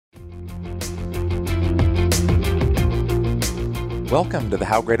Welcome to the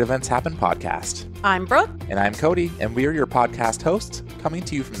How Great Events Happen podcast. I'm Brooke. And I'm Cody, and we are your podcast hosts, coming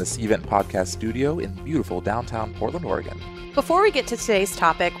to you from the Cvent Podcast Studio in beautiful downtown Portland, Oregon. Before we get to today's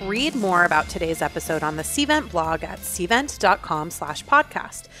topic, read more about today's episode on the Cvent blog at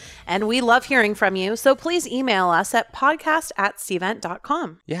cvent.com/podcast. And we love hearing from you, so please email us at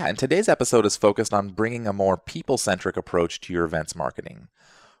podcast@cvent.com. Yeah, and today's episode is focused on bringing a more people-centric approach to your events marketing.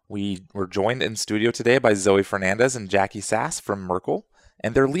 We were joined in studio today by Zoe Fernandez and Jackie Sass from Merkle,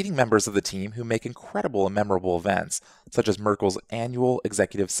 and they're leading members of the team who make incredible and memorable events, such as Merkle's annual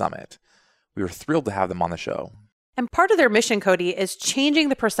Executive Summit. We were thrilled to have them on the show. And part of their mission, Cody, is changing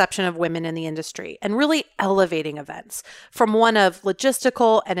the perception of women in the industry and really elevating events from one of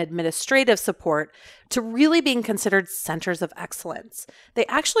logistical and administrative support to really being considered centers of excellence. They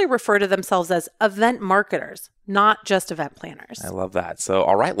actually refer to themselves as event marketers, not just event planners. I love that. So,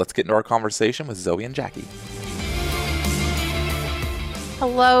 all right, let's get into our conversation with Zoe and Jackie.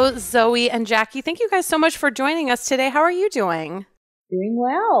 Hello, Zoe and Jackie. Thank you guys so much for joining us today. How are you doing? Doing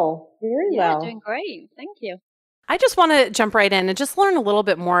well. Very well. Doing great. Thank you. I just want to jump right in and just learn a little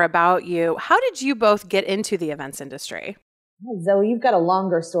bit more about you. How did you both get into the events industry? Zoe, you've got a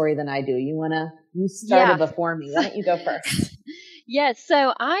longer story than I do. You started before me. Why don't you go first? Yes,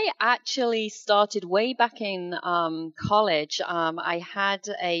 so I actually started way back in college. I had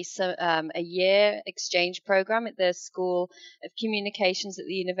a year exchange program at the School of Communications at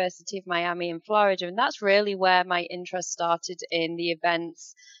the University of Miami in Florida, and that's really where my interest started in the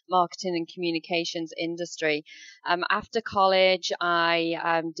events, marketing, and communications industry. After college,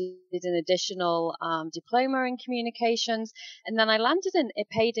 I did an additional diploma in communications, and then I landed a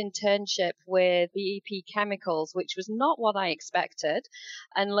paid internship with BEP Chemicals, which was not what I expected,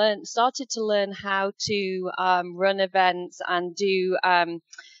 and started to learn how to run events and do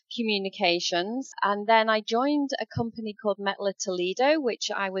communications. And then I joined a company called Metler Toledo,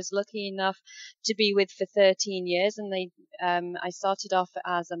 which I was lucky enough to be with for 13 years. And I started off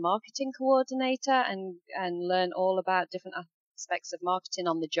as a marketing coordinator and learned all about different aspects of marketing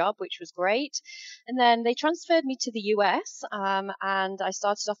on the job, which was great. And then they transferred me to the US, and I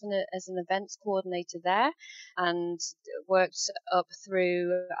started off as an events coordinator there and worked up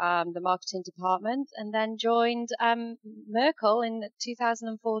through the marketing department, and then joined Merkle in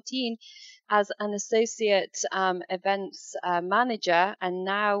 2014 as an associate events manager, and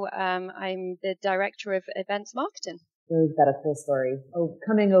now I'm the director of events marketing. We've got a cool story. Oh,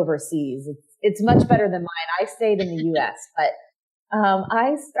 coming overseas. It's much better than mine. I stayed in the US, but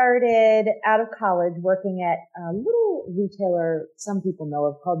I started out of college working at a little retailer some people know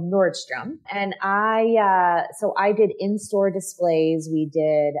of called Nordstrom. And so I did in-store displays. We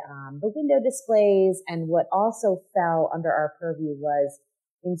did the window displays, and what also fell under our purview was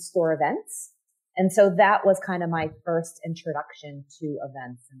in-store events. And so that was kind of my first introduction to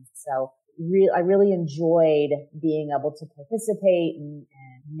events. And so I really enjoyed being able to participate and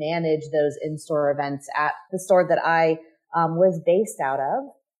manage those in-store events at the store that I was based out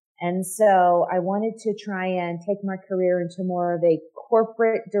of. And so I wanted to try and take my career into more of a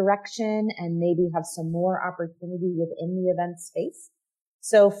corporate direction and maybe have some more opportunity within the event space.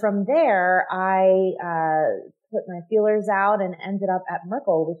 So from there, I put my feelers out and ended up at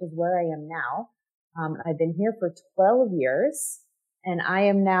Merkle, which is where I am now. I've been here for 12 years, and I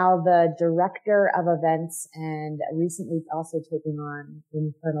am now the director of events and recently also taking on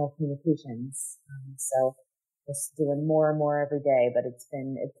internal communications. So just doing more and more every day, but it's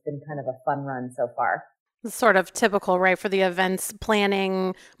been kind of a fun run so far. It's sort of typical, right? For the events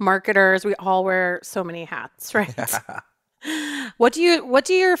planning marketers, we all wear so many hats, right? What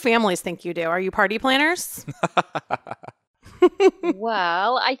do your families think you do? Are you party planners?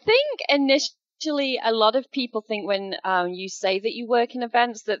 Well, I think initially a lot of people think when you say that you work in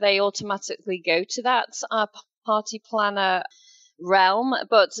events that they automatically go to that party planner realm,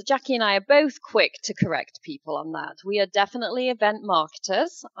 but Jackie and I are both quick to correct people on that. We are definitely event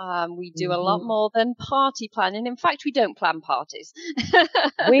marketers. We do a lot more than party planning. In fact, we don't plan parties.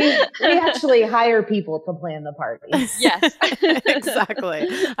 we actually hire people to plan the parties. Yes. Exactly.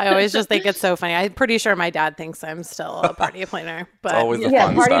 I always just think it's so funny. I'm pretty sure my dad thinks I'm still a party planner. But it's always the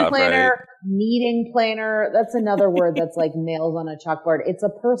fun party stuff, planner, right? Meeting planner. That's another word that's like nails on a chalkboard. It's a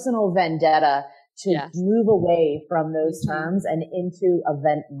personal vendetta to move away from those terms and into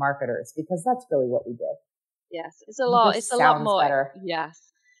event marketers, because that's really what we do. Yes, it's a lot. It's a lot more. Better.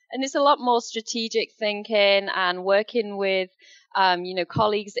 Yes. And it's a lot more strategic thinking and working with,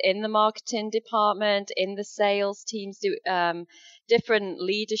 colleagues in the marketing department, in the sales teams, different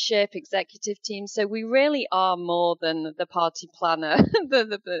leadership, executive teams. So we really are more than the party planner, and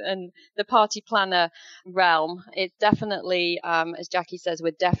the party planner realm. It's definitely, as Jackie says,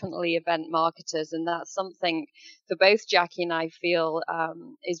 we're definitely event marketers, and that's something for both Jackie and I feel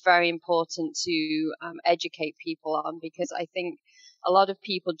is very important to educate people on, because I think a lot of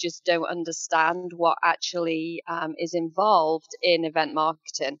people just don't understand what actually is involved in event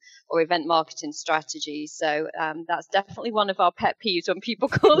marketing or event marketing strategies. So that's definitely one of our pet peeves when people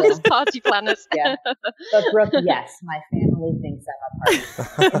call us party planners. Yeah. But Brooke, yes, my family thinks I'm a party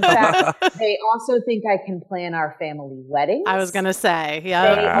planner. In fact, they also think I can plan our family weddings. I was going to say,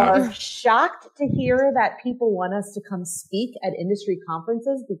 yeah. They are shocked to hear that people want us to come speak at industry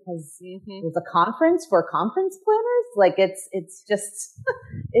conferences because there's a conference for conference planners. Like it's just,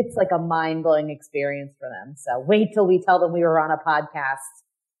 it's like a mind-blowing experience for them. So wait till we tell them we were on a podcast.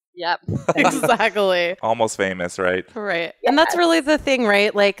 Yep. Exactly. Almost famous, right? Right. Yes. And that's really the thing,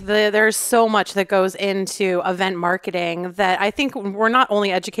 right? Like there's so much that goes into event marketing that I think we're not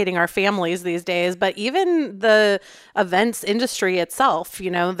only educating our families these days, but even the events industry itself,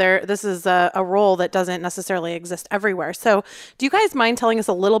 this is a role that doesn't necessarily exist everywhere. So do you guys mind telling us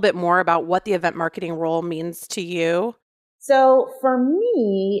a little bit more about what the event marketing role means to you? So for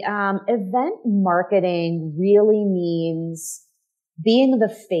me, event marketing really means being the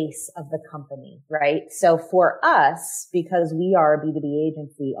face of the company, right? So for us, because we are a B2B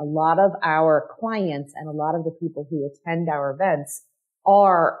agency, a lot of our clients and a lot of the people who attend our events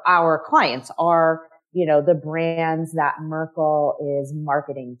are our clients, are, the brands that Merkle is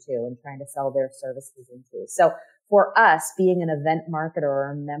marketing to and trying to sell their services into. So for us, being an event marketer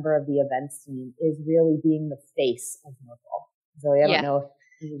or a member of the events team is really being the face of Merkle. Zoe, I don't know if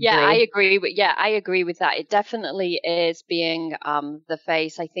I agree with that. It definitely is being the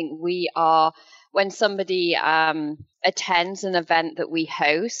face. I think we are, when somebody attends an event that we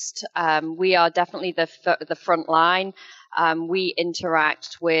host, we are definitely the front line. We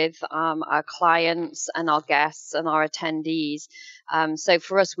interact with our clients and our guests and our attendees. So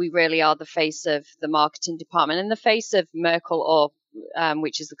for us, we really are the face of the marketing department and the face of Merkle, or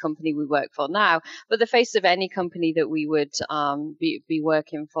which is the company we work for now, but the face of any company that we would be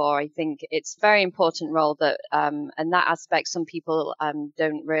working for. I think it's a very important role that, and that aspect some people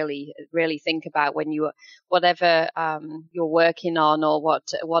don't really think about when whatever you're working on or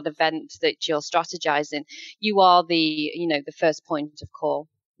what event that you're strategizing, you are the first point of call.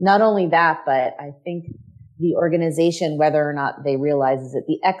 Not only that, but I think the organization, whether or not they realize it,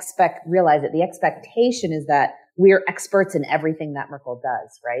 the expectation is that we're experts in everything that Merkle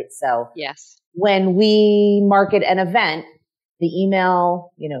does, right? So yes, when we market an event, the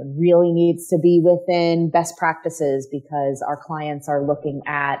email, really needs to be within best practices because our clients are looking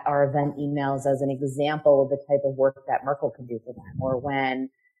at our event emails as an example of the type of work that Merkle can do for them, or when,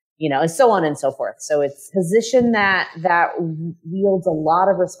 and so on and so forth. So it's a position that wields a lot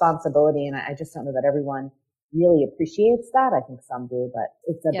of responsibility. And I just don't know that everyone really appreciates that. I think some do, but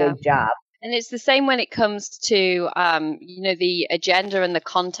it's a big job. And it's the same when it comes to, the agenda and the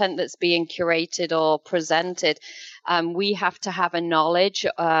content that's being curated or presented. We have to have a knowledge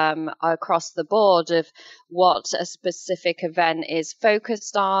across the board of what a specific event is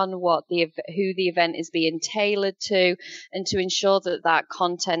focused on, who the event is being tailored to, and to ensure that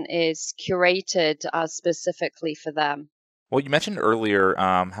content is curated specifically for them. Well, you mentioned earlier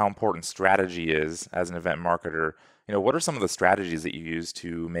how important strategy is as an event marketer. What are some of the strategies that you use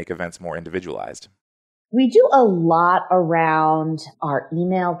to make events more individualized? We do a lot around our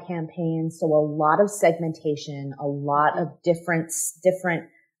email campaigns. So a lot of segmentation, a lot of different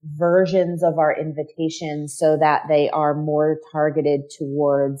versions of our invitations so that they are more targeted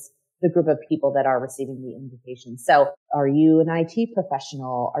towards the group of people that are receiving the invitation. So are you an IT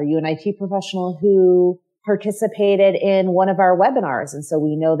professional? Are you an IT professional who participated in one of our webinars? And so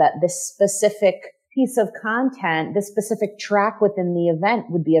we know that this specific piece of content, this specific track within the event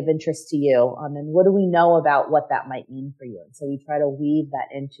would be of interest to you. And what do we know about what that might mean for you? And so we try to weave that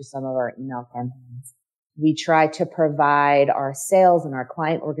into some of our email campaigns. We try to provide our sales and our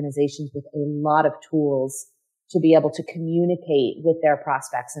client organizations with a lot of tools to be able to communicate with their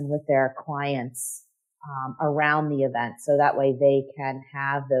prospects and with their clients around the event. So that way they can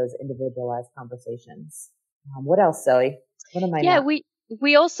have those individualized conversations. What else, Zoe? What am I not?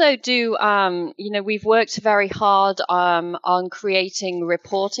 We also do, we've worked very hard on creating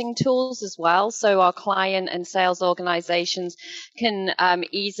reporting tools as well. So our client and sales organizations can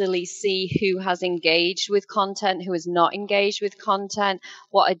easily see who has engaged with content, who has not engaged with content,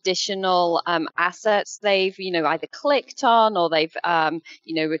 what additional assets they've, either clicked on or they've,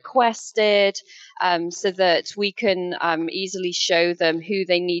 requested, so that we can easily show them who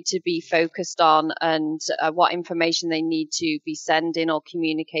they need to be focused on and what information they need to be sending or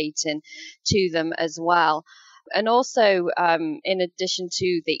communicating to them as well. And also, in addition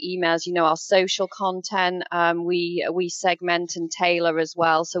to the emails, our social content, we segment and tailor as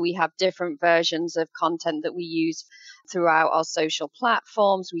well. So we have different versions of content that we use throughout our social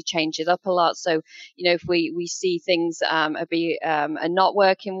platforms. We change it up a lot. So, if we see things are not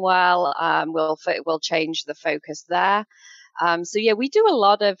working well, we'll change the focus there. So yeah, we do a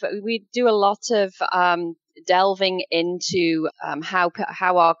lot of delving into how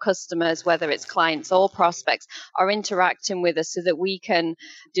our customers, whether it's clients or prospects, are interacting with us, so that we can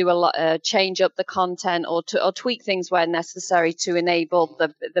do a lot, change up the content or tweak things where necessary to enable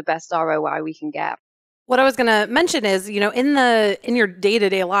the best ROI we can get. What I was going to mention is, in your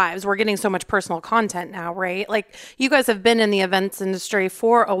day-to-day lives, we're getting so much personal content now, right? Like, you guys have been in the events industry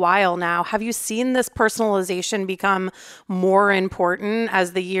for a while now. Have you seen this personalization become more important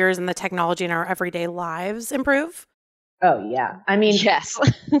as the years and the technology in our everyday lives improve? Oh yeah. I mean, yes.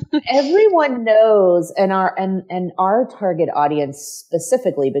 Everyone knows, and our target audience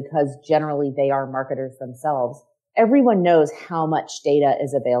specifically, because generally they are marketers themselves, everyone knows how much data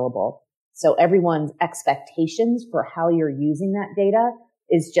is available. So everyone's expectations for how you're using that data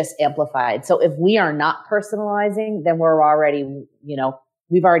is just amplified. So if we are not personalizing, then we're already,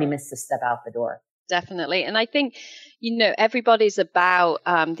 we've already missed a step out the door. Definitely. And I think, everybody's about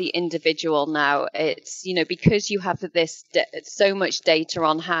the individual now. It's, because you have so much data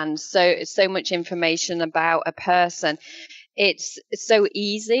on hand, so much information about a person. It's so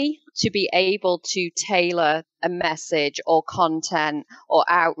easy to be able to tailor a message or content or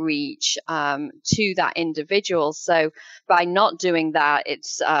outreach to that individual. So by not doing that,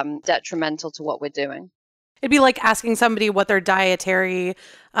 it's detrimental to what we're doing. It'd be like asking somebody what their dietary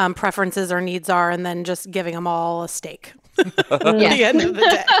preferences or needs are and then just giving them all a steak at the end of the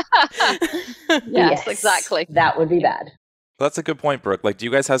day. Yes, exactly. That would be bad. That's a good point, Brooke. Like, do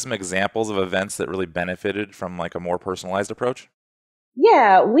you guys have some examples of events that really benefited from like a more personalized approach?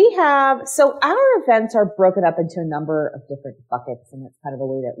 Yeah, we have. So our events are broken up into a number of different buckets, and that's kind of the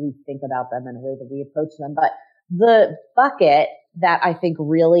way that we think about them and the way that we approach them. But the bucket that I think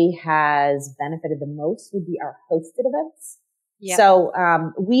really has benefited the most would be our hosted events. Yep. So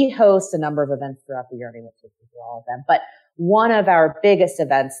we host a number of events throughout the year. I mean, let's just do all of them. But one of our biggest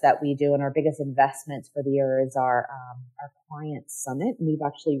events that we do and our biggest investments for the year is our client summit. And we've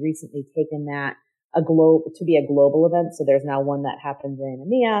actually recently taken that to be a global event. So there's now one that happens in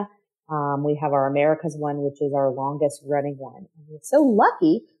EMEA. We have our Americas one, which is our longest running one. And we're so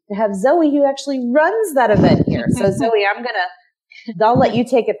lucky to have Zoe, who actually runs that event here. So Zoe, I'll let you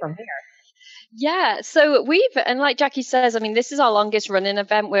take it from here. Yeah, so and like Jackie says, I mean, this is our longest running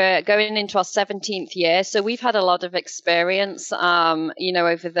event. We're going into our 17th year. So we've had a lot of experience, over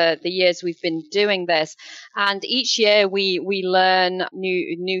the years we've been doing this. And each year we learn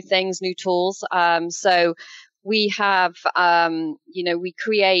new things, new tools. So we have, we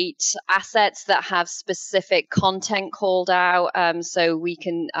create assets that have specific content called out, so we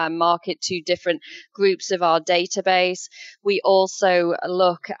can market to different groups of our database. We also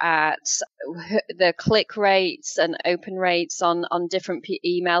look at the click rates and open rates on different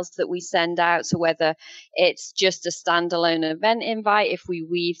emails that we send out. So whether it's just a standalone event invite, if we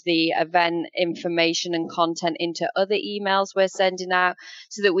weave the event information and content into other emails we're sending out,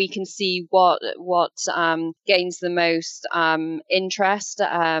 so that we can see what gains the most interest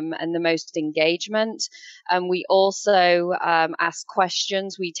and the most engagement. We also ask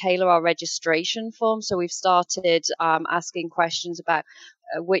questions. We tailor our registration form. So we've started asking questions about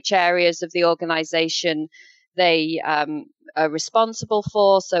which areas of the organization they are responsible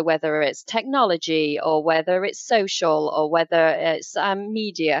for. So whether it's technology or whether it's social or whether it's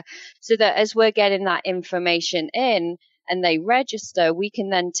media, so that as we're getting that information in and they register, we can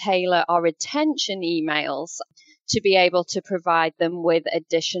then tailor our retention emails to be able to provide them with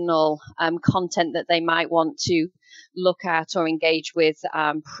additional content that they might want to look at or engage with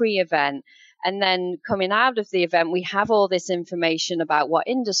pre-event. And then coming out of the event, we have all this information about what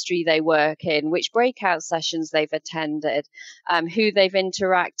industry they work in, which breakout sessions they've attended, who they've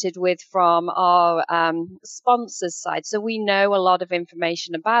interacted with from our sponsors side. So we know a lot of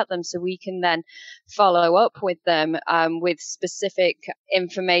information about them, so we can then follow up with them with specific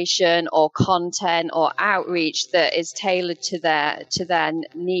information or content or outreach that is tailored to their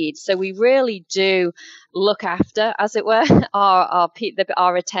needs. So we really do look after, as it were, our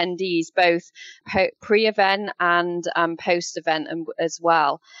attendees, both pre-event and post-event as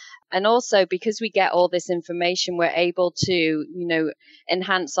well. And also, because we get all this information, we're able to,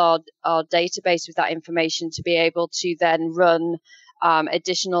 enhance our database with that information to be able to then run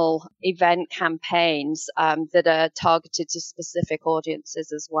additional event campaigns that are targeted to specific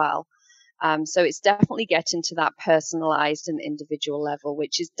audiences as well. So it's definitely getting to that personalized and individual level,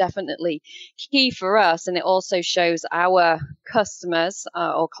 which is definitely key for us. And it also shows our customers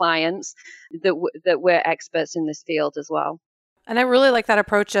or clients that we're experts in this field as well. And I really like that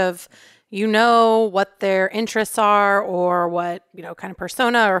approach of, what their interests are, or what, kind of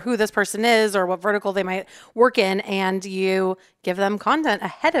persona, or who this person is, or what vertical they might work in, and you give them content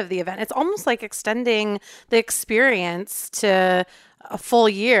ahead of the event. It's almost like extending the experience to a full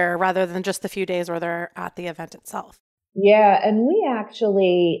year rather than just the few days where they're at the event itself. Yeah, and we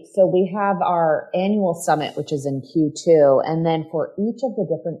have our annual summit, which is in Q2, and then for each of the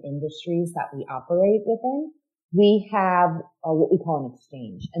different industries that we operate within, we have what we call an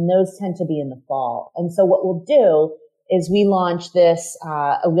exchange, and those tend to be in the fall. And so what we'll do is we launch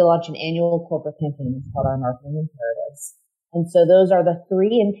an annual corporate campaign. It's called our marketing imperatives. And so those are the 3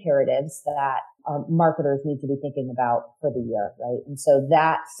 imperatives that our marketers need to be thinking about for the year, right? And so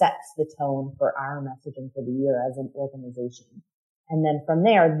that sets the tone for our messaging for the year as an organization. And then from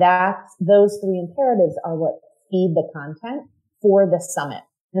there, those 3 imperatives are what feed the content for the summit.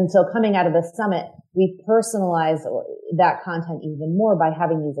 And so coming out of the summit, we personalize that content even more by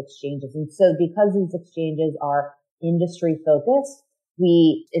having these exchanges. And so because these exchanges are industry focused,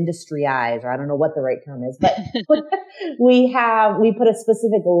 we industryize, or I don't know what the right term is, but we put a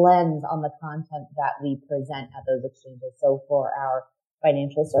specific lens on the content that we present at those exchanges. So for our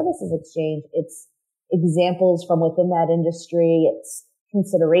financial services exchange, it's examples from within that industry. It's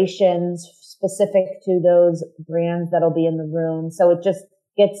considerations specific to those brands that'll be in the room. So it just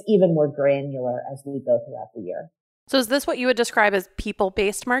gets even more granular as we go throughout the year. So is this what you would describe as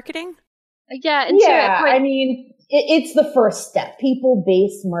people-based marketing? Yeah. I mean, it's the first step.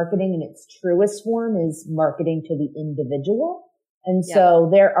 People-based marketing in its truest form is marketing to the individual. And so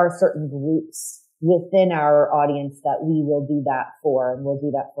there are certain groups within our audience that we will do that for. And we'll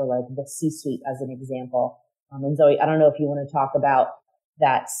do that for like the C-suite as an example. And Zoe, I don't know if you want to talk about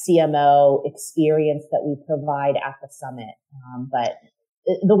that CMO experience that we provide at the summit. But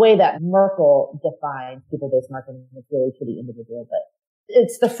the way that Merkle defines people-based marketing is really to the individual, but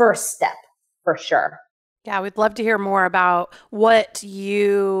it's the first step for sure. Yeah, we'd love to hear more about what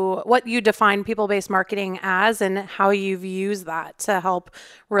you define people-based marketing as and how you've used that to help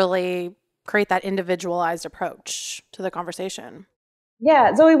really create that individualized approach to the conversation.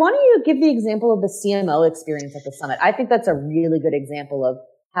 Yeah, Zoe, why don't you give the example of the CMO experience at the summit? I think that's a really good example of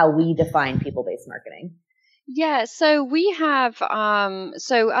how we define people-based marketing. Yeah, so we have,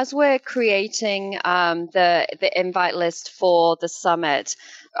 so as we're creating the invite list for the summit,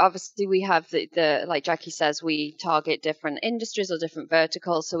 obviously we have the like Jackie says, we target different industries or different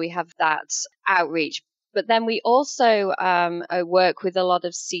verticals, so we have that outreach. But then we also work with a lot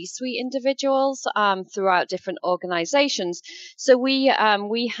of C-suite individuals throughout different organizations. So we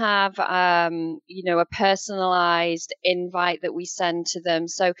have a personalized invite that we send to them.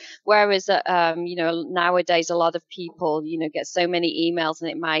 So whereas nowadays a lot of people get so many emails and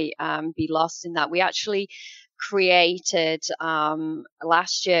it might be lost in that, we actually created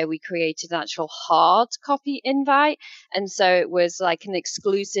last year we created an actual hard copy invite, and so it was like an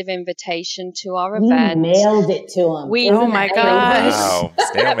exclusive invitation to our event. We mailed it to them. Oh my gosh. Wow,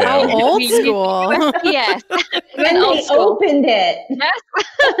 snail mail. How old school. Yes. And they opened it. Yes.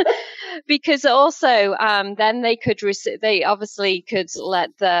 Because also then they obviously could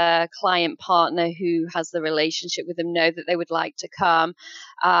let the client partner who has the relationship with them know that they would like to come.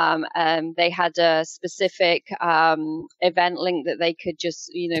 They had a specific event link that they could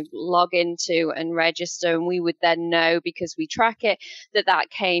just log into and register, and we would then know, because we track it, that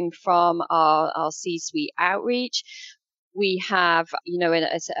came from our C-suite outreach. We have,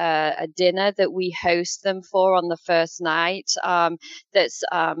 a dinner that we host them for on the first night. That's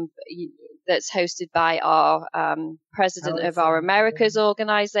hosted by our president of our Americas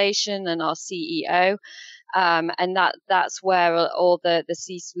organization and our CEO. And that's where all the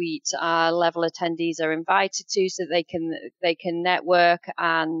C-suite level attendees are invited to, so they can network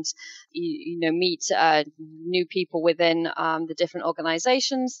and meet new people within the different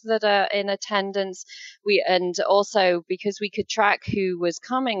organizations that are in attendance. And also because we could track who was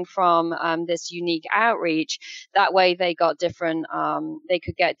coming from this unique outreach, that way they got different they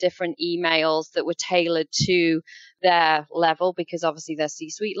could get different emails that were tailored to their level, because obviously they're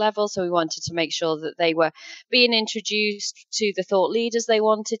C-suite level. So we wanted to make sure that they were being introduced to the thought leaders they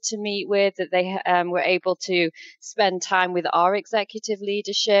wanted to meet with, that they were able to spend time with our executive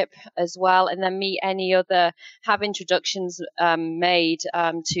leadership as well, and then have introductions made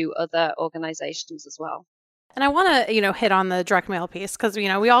to other organizations as well. And I want to, hit on the direct mail piece because, we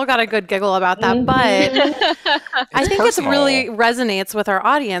all got a good giggle about that. But I think it really resonates with our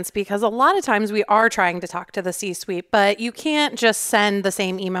audience because a lot of times we are trying to talk to the C-suite, but you can't just send the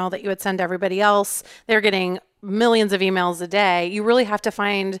same email that you would send to everybody else. They're getting millions of emails a day. You really have to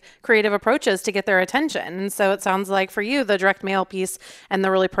find creative approaches to get their attention. And so it sounds like for you, the direct mail piece and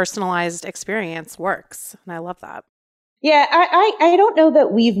the really personalized experience works. And I love that. Yeah, I don't know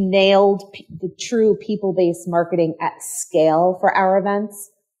that we've nailed the true people-based marketing at scale for our events,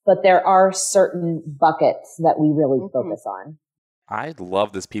 but there are certain buckets that we really focus on. I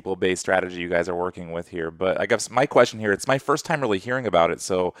love this people-based strategy you guys are working with here, but I guess my question here, it's my first time really hearing about it.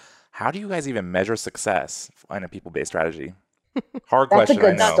 So how do you guys even measure success in a people-based strategy? Hard question, I know.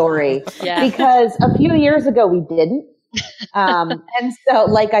 That's a good story. Because a few years ago we didn't. And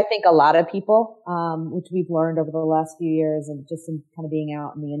so I think a lot of people, which we've learned over the last few years and just in kind of being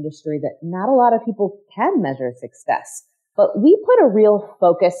out in the industry, that not a lot of people can measure success, but we put a real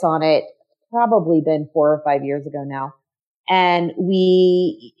focus on it, probably been 4 or 5 years ago now. And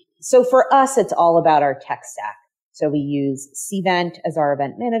so for us, it's all about our tech stack. So we use Cvent as our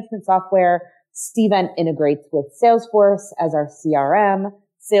event management software. Cvent integrates with Salesforce as our CRM.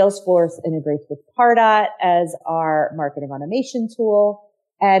 Salesforce integrates with Pardot as our marketing automation tool,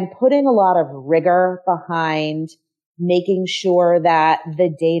 and putting a lot of rigor behind making sure that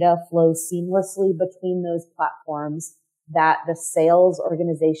the data flows seamlessly between those platforms, that the sales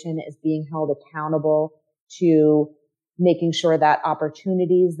organization is being held accountable to making sure that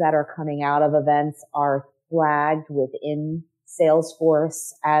opportunities that are coming out of events are flagged within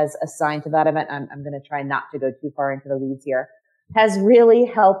Salesforce as assigned to that event. I'm going to try not to go too far into the weeds here. Has really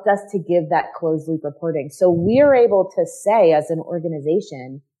helped us to give that closed loop reporting. So we're able to say as an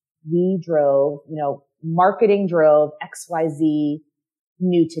organization, we drove, marketing drove XYZ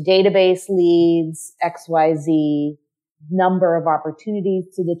new to database leads, XYZ number of opportunities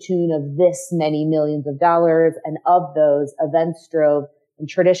to the tune of this many millions of dollars. And of those, events drove, and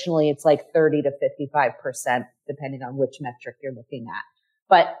traditionally it's like 30 to 55%, depending on which metric you're looking at.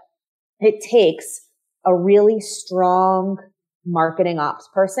 But it takes a really strong marketing ops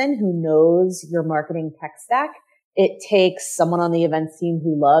person who knows your marketing tech stack. It takes someone on the events team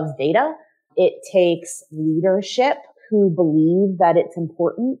who loves data. It takes leadership who believe that it's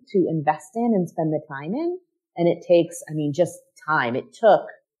important to invest in and spend the time in. And it takes, just time.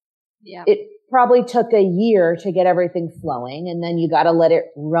 It probably took a year to get everything flowing. And then you got to let it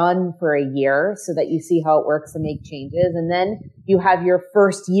run for a year so that you see how it works and make changes. And then you have your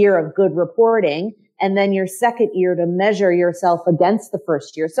first year of good reporting, and then your second year to measure yourself against the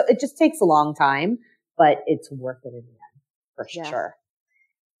first year. So it just takes a long time, but it's worth it in the end, for sure.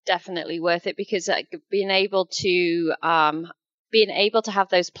 Definitely worth it, because being able to have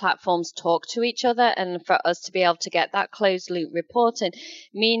those platforms talk to each other, and for us to be able to get that closed loop reporting,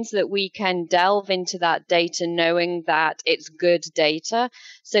 means that we can delve into that data knowing that it's good data.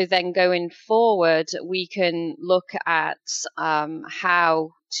 So then going forward, we can look at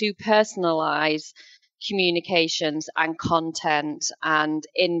how to personalize communications and content and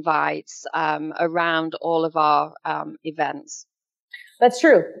invites around all of our events. That's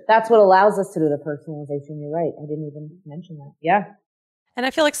true. That's what allows us to do the personalization. You're right. I didn't even mention that. Yeah. And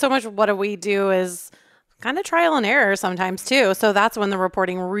I feel like so much of what we do is kind of trial and error sometimes too. So that's when the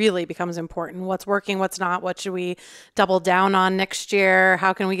reporting really becomes important. What's working, what's not, what should we double down on next year?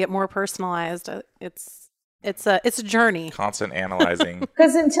 How can we get more personalized? It's a journey. Constant analyzing.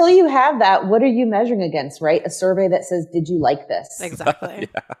 Because until you have that, what are you measuring against, right? A survey that says, did you like this? Exactly.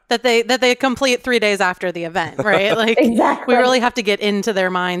 That they complete 3 days after the event, right? Like exactly. We really have to get into their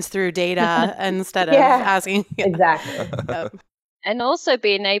minds through data instead of asking. Exactly. Yep. And also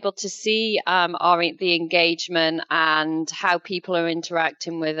being able to see the engagement and how people are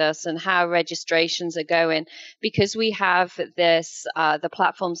interacting with us and how registrations are going, because we have this the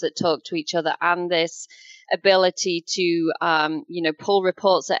platforms that talk to each other and this ability to pull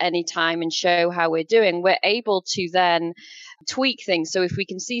reports at any time and show how we're doing. We're able to then tweak things. So if we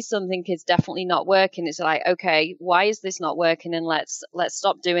can see something is definitely not working, it's like, okay, why is this not working? And let's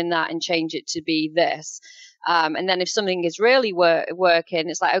stop doing that and change it to be this. And then if something is really working,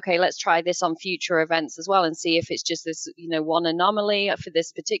 it's like, okay, let's try this on future events as well and see if it's just this, one anomaly for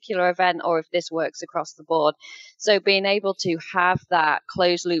this particular event or if this works across the board. So being able to have that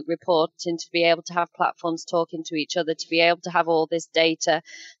closed loop reporting, to be able to have platforms talking to each other, to be able to have all this data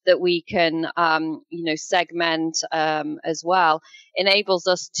that we can, segment as well, enables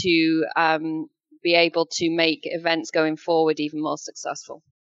us to be able to make events going forward even more successful.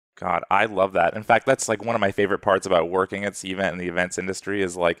 God, I love that. In fact, that's like one of my favorite parts about working at Cvent in the events industry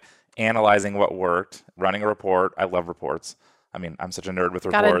is like analyzing what worked, running a report. I love reports. I mean, I'm such a nerd with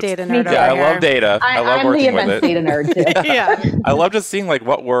reports. Got a data nerd Yeah, I over love here. data. I love working with it. I'm the events data nerd too. Yeah. I love just seeing like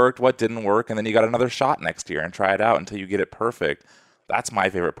what worked, what didn't work, and then you got another shot next year and try it out until you get it perfect. That's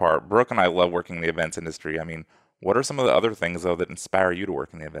my favorite part. Brooke and I love working in the events industry. I mean, what are some of the other things though that inspire you to work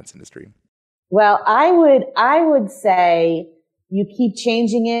in the events industry? Well, I would say you keep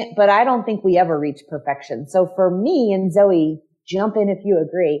changing it, but I don't think we ever reach perfection. So for me, and Zoe, jump in if you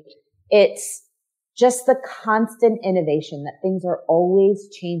agree, it's just the constant innovation that things are always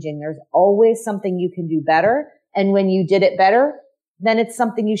changing. There's always something you can do better. And when you did it better, then it's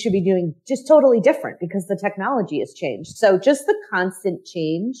something you should be doing just totally different because the technology has changed. So just the constant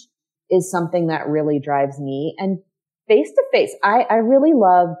change is something that really drives me. And face to face, I really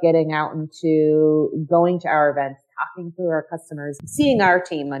love getting out into going to our events, talking to our customers, seeing our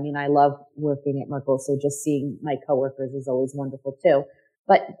team. I mean, I love working at Merkle, so just seeing my coworkers is always wonderful too.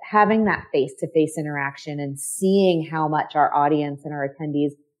 But having that face-to-face interaction and seeing how much our audience and our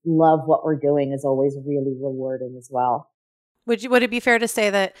attendees love what we're doing is always really rewarding as well. Would it be fair to say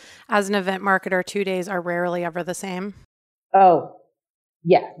that as an event marketer, 2 days are rarely ever the same? Oh,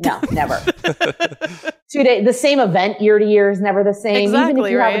 yeah, no, never. 2 days, the same event year to year is never the same. Exactly, even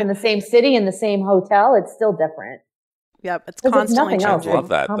if you right? have it in the same city, in the same hotel, it's still different. Yep, it's Because if constantly nothing else, changing. I love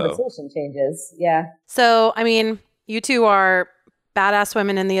that, though. conversation changes. Yeah. So, I mean, you two are badass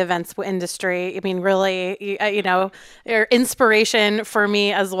women in the events industry. I mean, really, you're inspiration for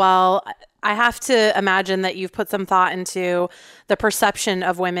me as well. I have to imagine that you've put some thought into the perception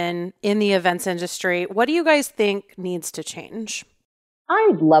of women in the events industry. What do you guys think needs to change?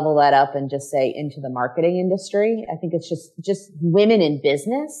 I'd level that up and just say into the marketing industry. I think it's just women in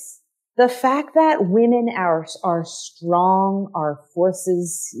business. The fact that women are strong, are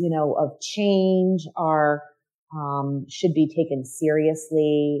forces, of change, should be taken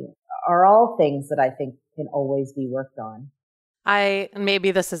seriously, are all things that I think can always be worked on.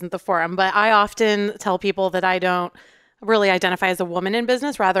 Maybe this isn't the forum, but I often tell people that I don't really identify as a woman in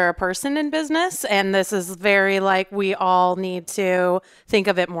business, rather a person in business. And this is very like, we all need to think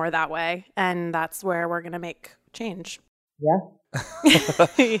of it more that way. And that's where we're going to make change. Yeah.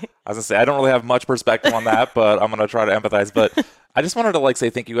 I was gonna say, I don't really have much perspective on that, but I'm gonna try to empathize. But I just wanted to say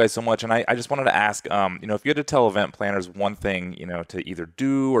thank you guys so much. And I just wanted to ask, if you had to tell event planners one thing, to either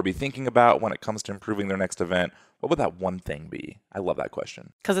do or be thinking about when it comes to improving their next event, what would that one thing be? I love that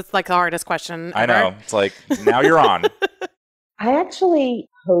question. Because it's like the hardest question I ever. know. It's like, now you're on. I actually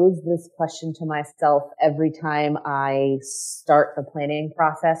pose this question to myself every time I start the planning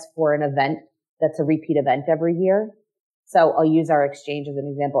process for an event that's a repeat event every year. So I'll use our exchange as an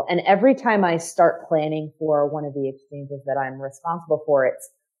example. And every time I start planning for one of the exchanges that I'm responsible for, it's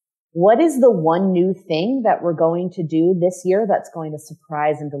what is the one new thing that we're going to do this year that's going to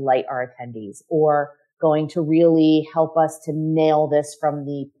surprise and delight our attendees, or going to really help us to nail this from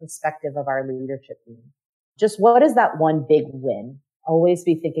the perspective of our leadership team? Just what is that one big win? Always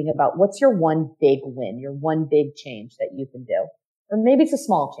be thinking about what's your one big win, your one big change that you can do. Or maybe it's a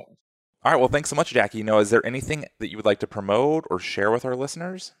small change. All right. Well, thanks so much, Jackie. Is there anything that you would like to promote or share with our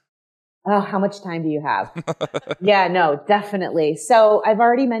listeners? Oh, how much time do you have? Yeah, no, definitely. So I've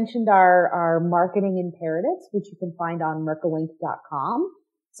already mentioned our marketing imperatives, which you can find on merkelink.com.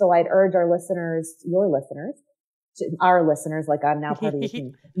 So I'd urge our listeners, our listeners, like I'm now part of your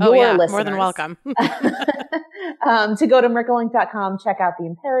team. Oh, yeah, listeners, more than welcome. to go to merkelink.com, check out the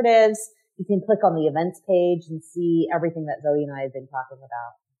imperatives. You can click on the events page and see everything that Zoe and I have been talking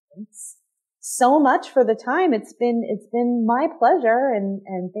about. Thanks so much for the time. It's been my pleasure,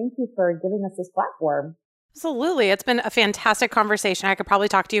 and thank you for giving us this platform. Absolutely. It's been a fantastic conversation. I could probably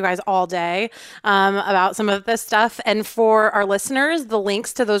talk to you guys all day about some of this stuff. And for our listeners, the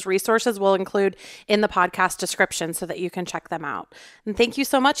links to those resources will include in the podcast description so that you can check them out. And thank you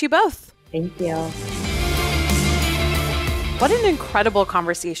so much, you both. Thank you. What an incredible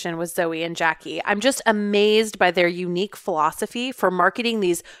conversation with Zoe and Jackie. I'm just amazed by their unique philosophy for marketing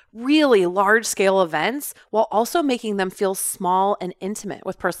these really large-scale events while also making them feel small and intimate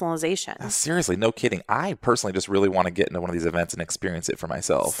with personalization. Seriously, no kidding. I personally just really want to get into one of these events and experience it for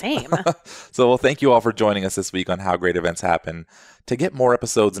myself. Same. So, well, thank you all for joining us this week on How Great Events Happen. To get more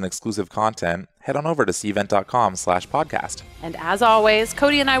episodes and exclusive content, head on over to cvent.com/podcast. And as always,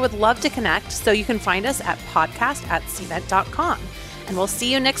 Cody and I would love to connect, so you can find us at podcast@cvent.com. And we'll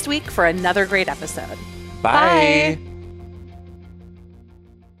see you next week for another great episode. Bye. Bye.